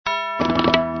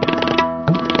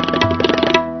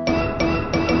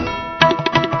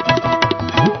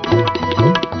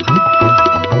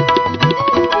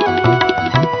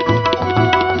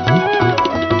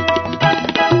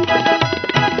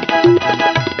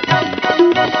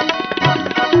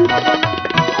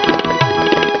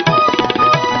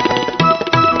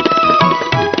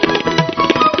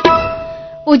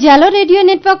उज्यालो radio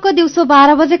नेटवर्कको दिउँसो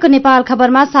 12 बजेको नेपाल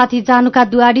खबरमा साथी जानुका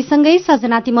दुवाडीसँगै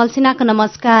सजना तिमल सिन्हाको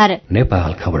नमस्कार।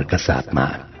 नेपाल खबरका साथमा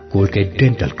कोलगेट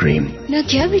डेन्टल क्रिम। न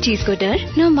क्याभिटिजको डर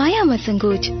न मायामा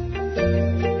संकोच।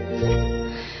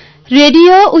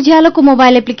 रेडियो उज्यालोको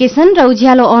मोबाइल एप्लिकेशन र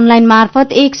उज्यालो अनलाइन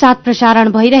मार्फत एकसाथ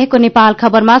प्रसारण भइरहेको नेपाल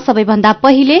खबरमा सबैभन्दा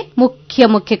पहिले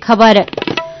मुख्य खबर।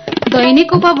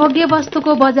 दैनिक उपभोग्य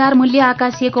वस्तुको बजार मूल्य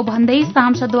आकाशिएको भन्दै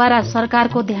सांसदद्वारा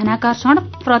सरकारको ध्यानाकर्षण।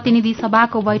 प्रतिनिधि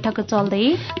सभाको बैठक चल्दै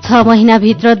 6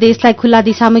 महिनाभित्र देशलाई खुल्ला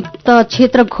दिशामुक्त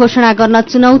क्षेत्र घोषणा गर्न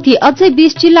चुनौती। अझै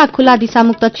 20 जिल्ला खुल्ला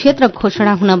दिशामुक्त क्षेत्र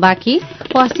घोषणा हुन बाँकी।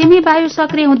 पश्चिमी वायु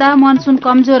सक्रिय हुँदा मनसून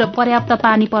कमजोर, पर्याप्त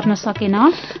पानी पर्न सकेन।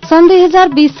 सन्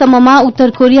 2020 सम्ममा उत्तर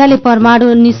कोरियाले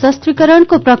परमाणु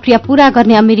निशस्त्रीकरणको प्रक्रिया पूरा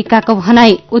गर्ने अमेरिकाको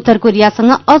भनाई। उत्तर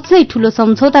कोरियासँग अझै ठूलो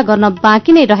सम्झौता गर्न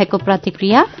बाँकी नै रहेको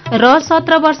प्रतिक्रिया। र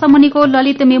 17 वर्ष मुनिको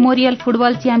ललित मेमोरियल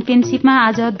फुटबल च्याम्पियनशीपमा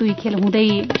आज 2 खेल हुँदै।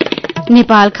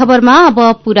 नेपाल खबरमा अब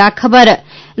पूरा खबर।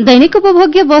 दैनिक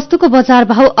उपभोग्य वस्तुको बजार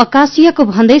भाव आकाशिएको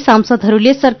भन्दै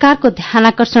सांसदहरूले सरकारको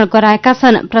ध्यानाकर्षण गराएका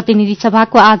छन्। प्रतिनिधि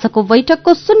सभाको आजको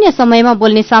बैठकको शून्य समयमा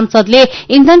बोल्ने सांसदले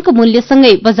इन्धनको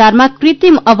मूल्यसँगै बजारमा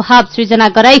कृत्रिम अभाव सृजना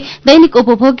गराई दैनिक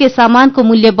उपभोग्य सामानको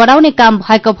मूल्य बढ़ाउने काम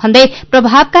भएको भन्दै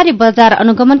प्रभावकारी बजार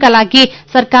अनुगमनका लागि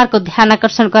सरकारको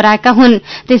ध्यानाकर्षण गराएका हुन्।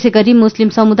 त्यसैगरी मुस्लिम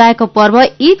समुदायको पर्व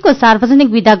ईदको सार्वजनिक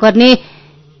विदा गर्ने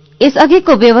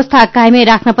यसअघिको व्यवस्था कायमै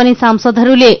राख्न पनि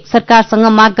सांसदहरूले सरकारसँग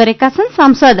माग गरेका छन्।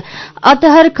 सांसद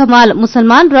अतहर कमाल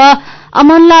मुसलमान र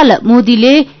अमनलाल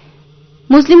मोदीले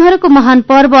मुस्लिमहरूको महान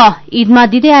पर्व ईदमा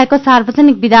दिँदै आएको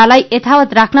सार्वजनिक विदालाई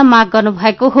यथावत राख्न माग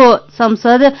गर्नुभएको हो।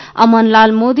 सांसद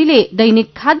अमनलाल मोदीले दैनिक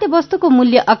खाद्य वस्तुको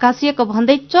मूल्य आकाशिएको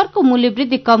भन्दै चर्को मूल्य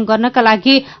वृद्धि कम गर्नका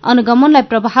लागि अनुगमनलाई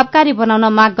प्रभावकारी बनाउन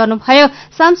माग गर्नुभयो।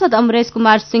 सांसद अमरेश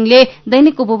कुमार सिंहले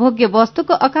दैनिक उपभोग्य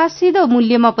वस्तुको आकाशिदो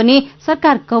मूल्यमा पनि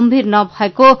सरकार गम्भीर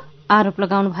नभएको आरोप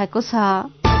लगाउनु भएको छ।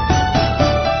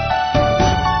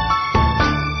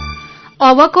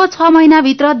 अबको 6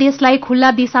 महिनाभित्र देशलाई खुल्ला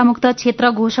दिशामुक्त क्षेत्र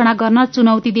घोषणा गर्न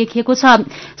चुनौती देखिएको छ।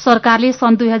 सरकारले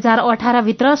सन् 2018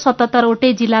 भित्र 77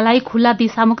 वटै जिल्लालाई खुल्ला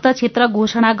दिशामुक्त क्षेत्र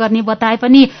घोषणा गर्ने बताए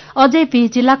पनि अझै 20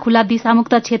 जिल्ला खुल्ला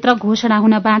दिशामुक्त क्षेत्र घोषणा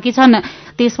हुन बाँकी छन्।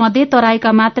 त्यसमध्ये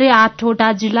तराईका मात्रै 8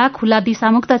 वटा जिल्ला खुल्ला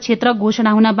दिशामुक्त क्षेत्र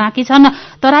घोषणा हुन बाँकी छन्।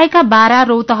 तराईका 12,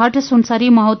 रौतहट, सुनसरी,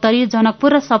 महोत्तरी,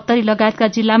 जनकपुर र सप्तरी लगायतका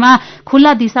जिल्लामा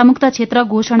खुल्ला दिशामुक्त क्षेत्र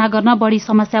घोषणा गर्न बढ़ी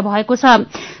समस्या भएको छ।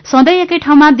 सधैं एकै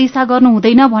ठाउँमा दिशा गर्नु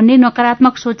हुँदैन भन्ने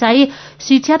नकारात्मक सोचाइ,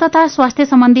 शिक्षा तथा स्वास्थ्य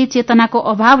सम्बन्धी चेतनाको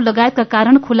अभाव लगायतका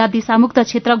कारण खुल्ला दिशामुक्त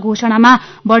क्षेत्र घोषणामा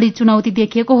बढ़ी चुनौती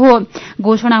देखिएको हो।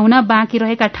 घोषणा हुन बाँकी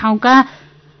रहेका ठाउँका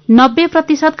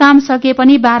 90% काम सकिए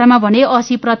पनि 12मा भने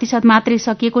 80% मात्रै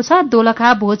सकिएको छ।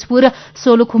 दोलखा, भोजपुर,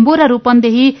 सोलुखुम्बु र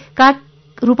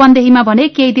रूपन्देहीमा भने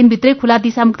केही दिनभित्रै खुल्ला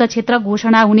दिशामुक्त क्षेत्र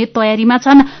घोषणा हुने तयारीमा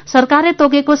छन्। सरकारले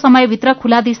तोकेको समयभित्र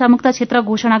खुल्ला दिशामुक्त क्षेत्र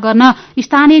घोषणा गर्न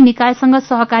स्थानीय निकायसँग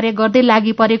सहकार्य गर्दै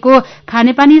लागि परेको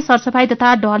खानेपानी, सरसफाई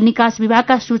तथा ढल निकास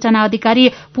विभागका सूचना अधिकारी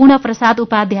पूर्ण प्रसाद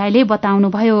उपाध्यायले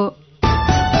बताउनुभयो।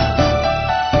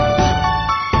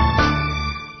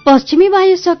 पश्चिमी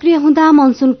वायु सक्रिय हुँदा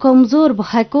मनसून कमजोर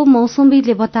भएको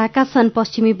मौसमविदले बताएका छन्।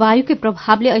 पश्चिमी वायुकै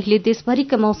प्रभावले अहिले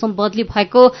देशभरिकै मौसम बदली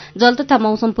भएको जल तथा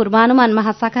मौसम पूर्वानुमान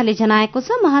महाशाखाले जनाएको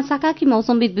छ। महाशाखाकी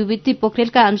मौसमविद विभूति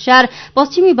पोखरेलका अनुसार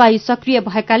पश्चिमी वायु सक्रिय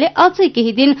भएकाले अझै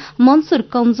केही दिन मनसून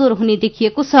कमजोर हुने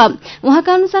देखिएको छ।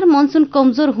 उहाँका अनुसार मनसून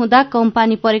कमजोर हुँदा कम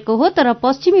पानी परेको हो, तर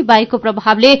पश्चिमी वायुको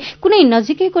प्रभावले कुनै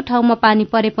नजिकैको ठाउँमा पानी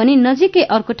परे पनि नजिकै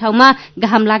अर्को ठाउँमा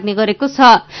घाम लाग्ने गरेको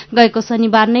छ। गएको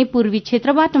शनिबार नै पूर्वी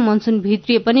क्षेत्रबाट मनसून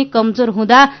भित्रिए पनि कमजोर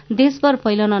हुँदा देशभर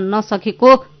फैलन नसकेको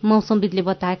मौसमविदले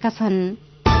बताएका छन्।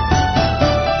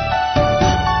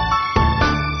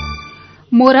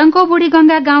 मोरङको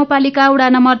बुढीगंगा गाउँपालिका वडा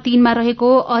नम्बर 3 मा रहेको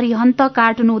अरिहन्त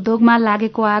कार्टुन उद्योगमा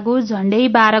लागेको आगो झण्डै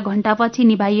 12 घण्टापछि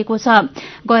निभाइएको छ।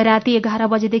 गैराती 11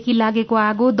 बजेदेखि लागेको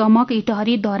आगो दमक,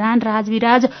 इटहरी, धरान,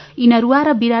 राजविराज, इनरुवा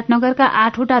र विराटनगरका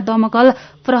 8 वटा दमकल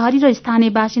प्रहरी र स्थानीय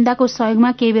बासिन्दाको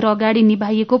सहयोगमा केही बेर अगाडि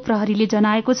निभाइएको प्रहरीले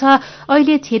जनाएको छ।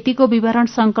 अहिले क्षतिको विवरण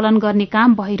संकलन गर्ने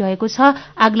काम भइरहेको छ।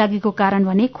 आगलागीको कारण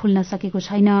भने खुल्न सकेको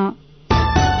छैन।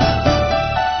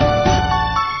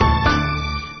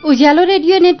 उज्यालो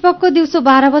रेडियो नेटवर्कको दिउँसो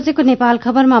 12 बजेको नेपाल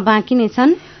खबरमा बाँकी नै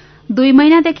छन्। 2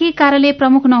 महिनादेखि कार्यालय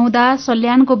प्रमुख नहुँदा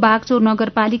सल्यानको बागचौर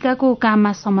नगरपालिकाको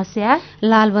काममा समस्या।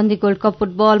 लालबन्दी गोल्ड कप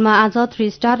फुटबलमा आज 3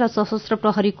 स्टार र सशस्त्र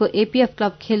प्रहरीको एपीएफ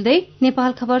क्लब खेल्दै।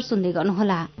 नेपाल खबर सुन्दै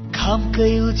गर्नुहोला।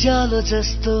 खामकै उज्यालो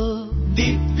जस्तो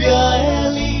दिव्य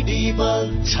एलईडी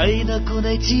बल्ब छैन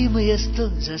कुनै चिम यस्तो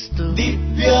जस्तो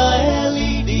दिव्य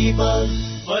एलईडी बल्ब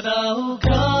बनाऊ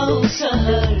गाउँ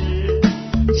सहर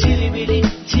झिलिमिली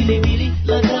झिलिमिली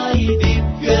लगाई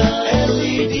दिव्य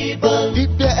एलईडी बल्ब।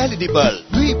 दिव्य एलईडी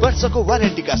बल्ब 2 वर्ष वर्षको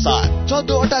वारेन्टीका साथ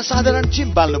 14वटा साधारण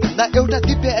चिम बाल्नुभन्दा एउटा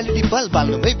दिव्य एलईडी बल्ब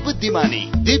बाल्नुमै बुद्धिमानी।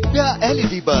 दिव्य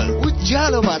एलईडी बल्ब,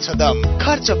 उज्यालोमा छ दम,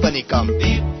 खर्च पनि कम।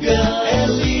 दिव्य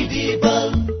एलईडी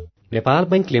बल्ब। नेपाल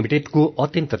बैंक लिमिटेडको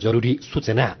अत्यन्त जरुरी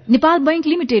सूचना। नेपाल बैंक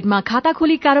लिमिटेडमा खाता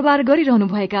खोली कारोबार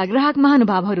गरिरहनुभएका ग्राहक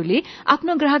महानुभावहरूले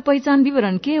आफ्नो ग्राहक पहिचान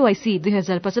विवरण केवाईसी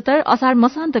 2075 असार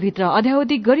मसान्तभित्र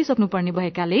अध्यावधिक गरिसक्नुपर्ने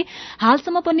भएकाले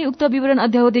हालसम्म पनि उक्त विवरण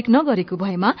अध्यावधिक नगरेको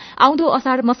भएमा आउँदो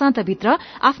असार मसान्तभित्र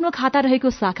आफ्नो खाता रहेको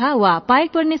शाखा वा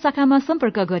पाएक पर्ने शाखामा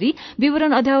सम्पर्क गरी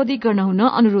विवरण अध्यावधिक गर्न हुन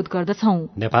अनुरोध गर्दछौं।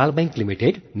 नेपाल बैंक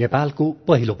लिमिटेड, नेपालको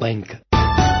पहिलो बैंक।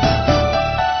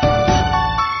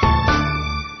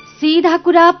 सीधा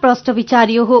कुरा प्रश्न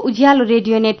विचारियो हो। उज्यालो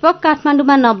रेडियो नेटवर्क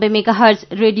काठमाडौँमा 90 मेगाहर्ज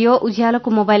रेडियो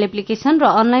उज्यालोको मोबाइल एप्लिकेशन र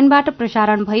अनलाइनबाट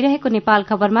प्रसारण भइरहेको नेपाल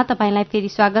खबरमा तपाईंलाई फेरि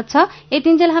स्वागत छ।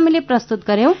 यतिन्जेल हामीले प्रस्तुत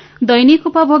गर्यौं दैनिक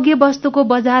उपभोग्य वस्तुको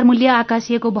बजार मूल्य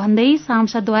आकाशिएको भन्दै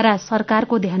सांसदद्वारा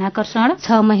सरकारको ध्यानाकर्षण।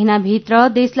 6 महिनाभित्र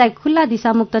देशलाई खुल्ला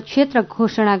दिशामुक्त क्षेत्र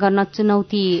घोषणा गर्न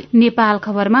चुनौती। नेपाल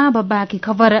खबरमा अब बाँकी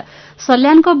खबर।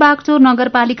 सल्यानको बागचौर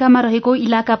नगरपालिकामा रहेको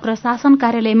इलाका प्रशासन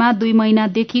कार्यालयमा 2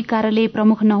 महिनादेखि कार्यालय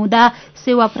प्रमुख नहुँदा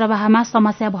सेवा प्रवाहमा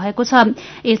समस्या भएको छ।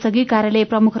 यसअघि कार्यालय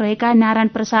प्रमुख रहेका नारायण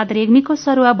प्रसाद रेग्मीको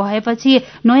सरुवा भएपछि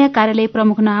नयाँ कार्यालय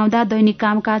प्रमुख नआउँदा दैनिक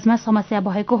कामकाजमा समस्या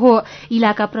भएको हो।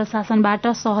 इलाका प्रशासनबाट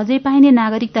सहजै पाइने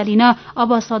नागरिकता लिन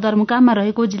अब सदरमुकाममा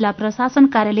रहेको जिल्ला प्रशासन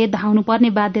कार्यालय धाउनुपर्ने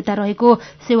बाध्यता रहेको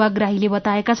सेवाग्राहीले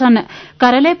बताएका छन्।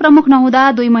 कार्यालय प्रमुख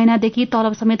नहुँदा 2 महिनादेखि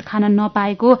तलब समेत खान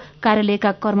नपाएको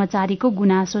कार्यालयका कर्मचारीको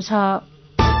गुनासो छ।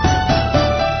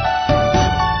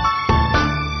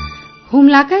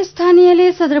 हुम्लाका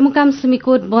स्थानीयले सदरमुकाम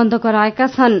सिमीकोट बन्द गराएका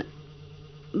छन्।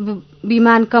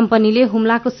 विमान कम्पनीले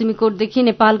हुम्लाको सिमीकोटदेखि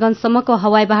नेपालगंजसम्मको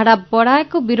हवाई भाडा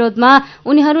बढ़ाएको विरोधमा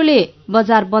उनीहरूले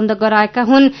बजार बन्द गराएका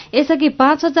हुन्। यसअघि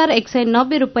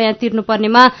 5,190 रूपियाँ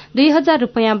तिर्नुपर्नेमा 2,000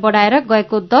 रूपियाँ बढ़ाएर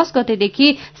गएको 10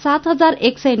 गतेदेखि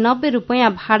 7,190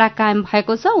 रूपियाँ भाडा कायम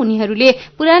भएको छ। उनीहरूले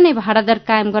पुरानै भाडा दर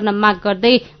कायम गर्न माग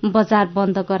गर्दै बजार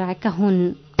बन्द गराएका हुन्।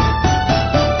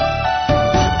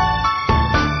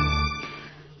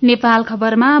 नेपाल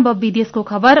खबरमा अब विदेशको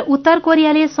खबर। उत्तर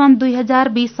कोरियाले सन्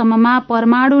 2020 सम्ममा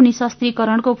परमाणु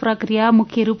निशस्त्रीकरणको प्रक्रिया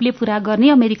मुख्य रूपले पूरा गर्ने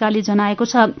अमेरिकाले जनाएको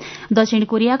छ। दक्षिण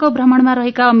कोरियाको भ्रमणमा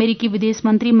रहेका अमेरिकी विदेश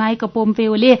मन्त्री माइक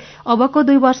पोम्पेओले अबको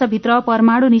 2 वर्षभित्र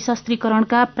परमाणु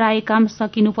निशस्त्रीकरणका प्राय काम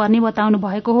सकिनुपर्ने बताउनु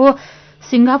भएको हो।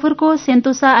 सिंगापुरको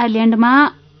सेन्तोसा आइल्याण्डमा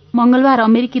मंगलबार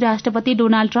अमेरिकी राष्ट्रपति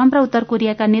डोनाल्ड ट्रम्प र उत्तर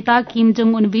कोरियाका नेता किम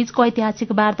जोङ उन बीचको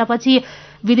ऐतिहासिक वार्तापछि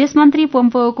विदेश मन्त्री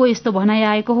पोम्पेओको यस्तो भनाई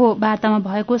आएको हो। वार्तामा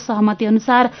भएको सहमति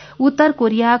अनुसार उत्तर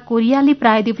कोरियाले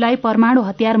प्रायद्वीपलाई परमाणु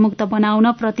हतियार मुक्त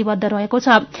बनाउन प्रतिबद्ध रहेको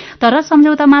छ। तर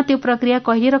सम्झौतामा त्यो प्रक्रिया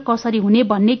कहिले र कसरी हुने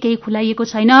भन्ने केही खुलाइएको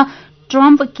छैन।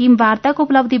 ट्रम्प किम वार्ताको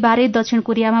उपलब्धिबारे दक्षिण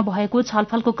कोरियामा भएको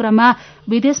छलफलको क्रममा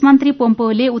विदेश मन्त्री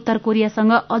पोम्पेओले उत्तर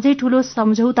कोरियासँग अझै ठूलो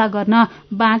सम्झौता गर्न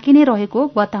बाँकी नै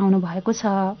रहेको बताउनु भएको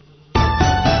छ।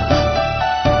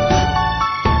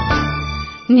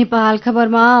 नेपाल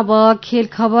खबरमा अब खेल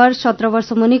खबर। 17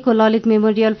 वर्ष मुनिको ललित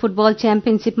मेमोरियल फुटबल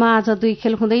च्याम्पियनशीपमा आज 2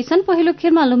 खेल हुँदैछन्। पहिलो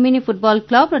खेलमा लुम्बिनी फुटबल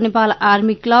क्लब र नेपाल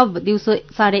आर्मी क्लब दिउँसो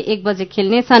 1:30 बजे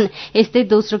खेल्नेछन्। यस्तै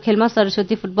दोस्रो खेलमा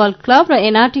सरस्वती फुटबल क्लब र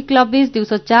एनआरटी क्लब बीच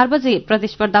दिउँसो 4 बजे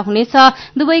प्रतिस्पर्धा हुनेछ।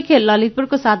 दुवै खेल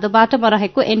ललितपुरको साधोबाटोमा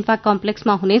रहेको एन्फा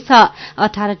कम्प्लेक्समा हुनेछ।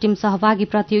 18 टीम सहभागी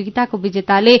प्रतियोगिताको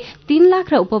विजेताले 3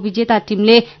 लाख र उपविजेता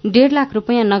टीमले 1.5 लाख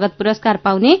रूपियाँ नगद पुरस्कार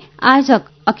पाउने आयोजक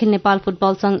अखिल नेपाल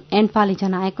फुटबल संघ एन्फाले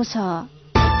जनाएको छ।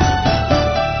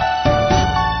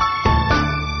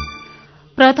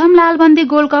 प्रथम लालबन्दी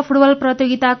गोल्ड कप फुटबल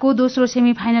प्रतियोगिताको दोस्रो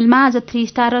सेमिफाइनलमा आज 3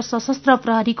 स्टार र सशस्त्र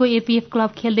प्रहरीको एपीएफ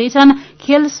क्लब खेल्दैछन्।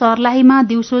 खेल सर्लाहीमा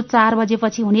दिउँसो 4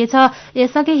 बजेपछि हुनेछ।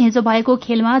 यसअघि हिजो भएको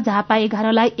खेलमा झापा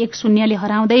 11 लाई 1-0 ले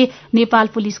हराउँदै नेपाल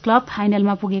पुलिस क्लब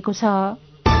फाइनलमा पुगेको छ।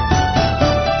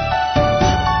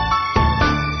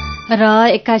 र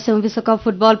 21औं विश्वकप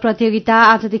फुटबल प्रतियोगिता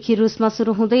आजदेखि रूसमा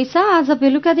शुरू हुँदैछ। आज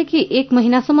बेलुकादेखि 1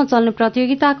 महिनासम्म चल्ने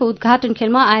प्रतियोगिताको उद्घाटन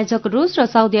खेलमा आयोजक रूस र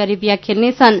साउदी अरेबिया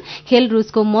खेल्नेछन्। खेल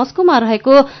रूसको मस्कोमा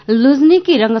रहेको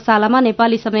लुझनिकी रंगशालामा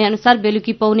नेपाली समयअनुसार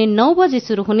बेलुकी पौने 9 बजे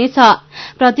शुरू हुनेछ।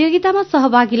 प्रतियोगितामा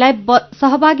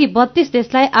सहभागी 32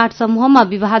 देशलाई 8 समूहमा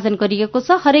विभाजन गरिएको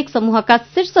छ। हरेक समूहका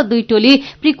शीर्ष 2 टोली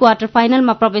प्री क्वार्टर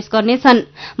फाइनलमा प्रवेश गर्नेछन्।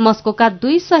 मस्कोका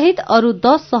 2 सहित अरू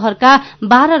 10 शहरका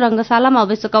 12 रंगशालामा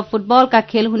विश्वकप फुटबलका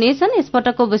खेल हुनेछन्।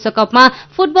 यसपटकको विश्वकपमा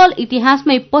फुटबल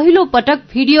इतिहासमै पहिलो पटक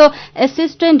भिडियो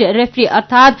एसिस्टेन्ट रेफ्री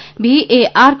अर्थात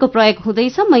VAR को प्रयोग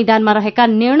हुँदैछ। मैदानमा रहेका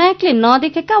निर्णायकले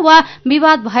नदेखेका वा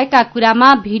विवाद भएका कुरामा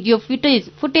भिडियो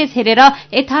फुटेज हेरेर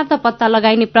यथार्थ पत्ता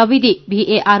लगाइने प्रविधि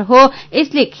VAR हो।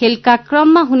 यसले खेलका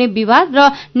क्रममा हुने विवाद र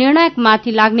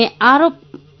निर्णायकमाथि लाग्ने आरोप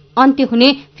अन्त्य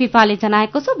हुने फिफाले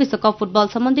जनाएको छ। विश्वकप फुटबल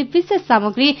सम्बन्धी विशेष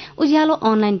सामग्री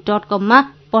ujalonline.com मा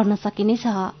पढ्न सकिनेछ।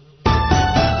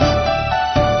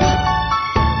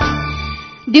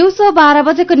 दिउँसो 12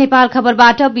 बजेको नेपाल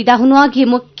खबरबाट बिदा हुनु अघि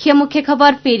मुख्य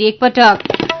खबर फेरि एकपटक।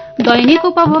 दैनिक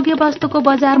उपभोग्य वस्तुको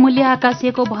बजार मूल्य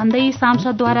आकाशिएको भन्दै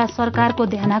सांसदद्वारा सरकारको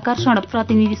ध्यानाकर्षण।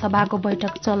 प्रतिनिधि सभाको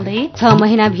बैठक चल्दै। 6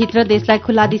 महिनाभित्र देशलाई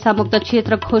खुल्ला दिशामुक्त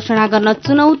क्षेत्र घोषणा गर्न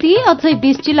चुनौती। अझै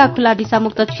 20 जिल्ला खुल्ला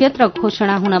दिशामुक्त क्षेत्र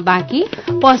घोषणा हुन बाँकी।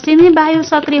 पश्चिमी वायु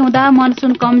सक्रिय हुँदा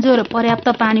मनसून कमजोर, पर्याप्त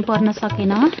पानी पर्न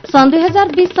सकेन। सन्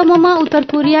 2020 सम्ममा उत्तर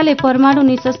कोरियाले परमाणु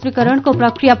निशस्त्रीकरणको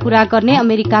प्रक्रिया पूरा गर्ने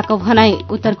अमेरिकाको भनाई।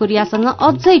 उत्तर कोरियासँग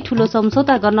अझै ठूलो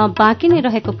सम्झौता गर्न बाँकी नै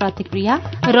रहेको प्रतिक्रिया।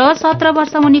 र 17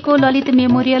 वर्ष मुनिको ललित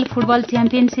मेमोरियल फुटबल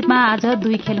च्याम्पियनशीपमा आज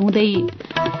 2 खेल हुँदै।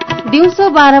 दिउँसो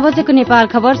 12 बजेको नेपाल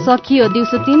खबर सकियो।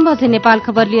 दिउँसो 3 बजे नेपाल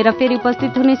खबर लिएर फेरि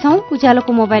उपस्थित हुनेछौं।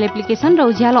 उज्यालोको मोबाइल एप्लिकेशन र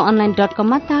उज्यालो online.com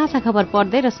मा ताजा खबर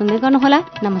पढ्दै र सुन्दै गर्नुहोला।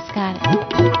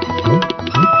 नमस्कार।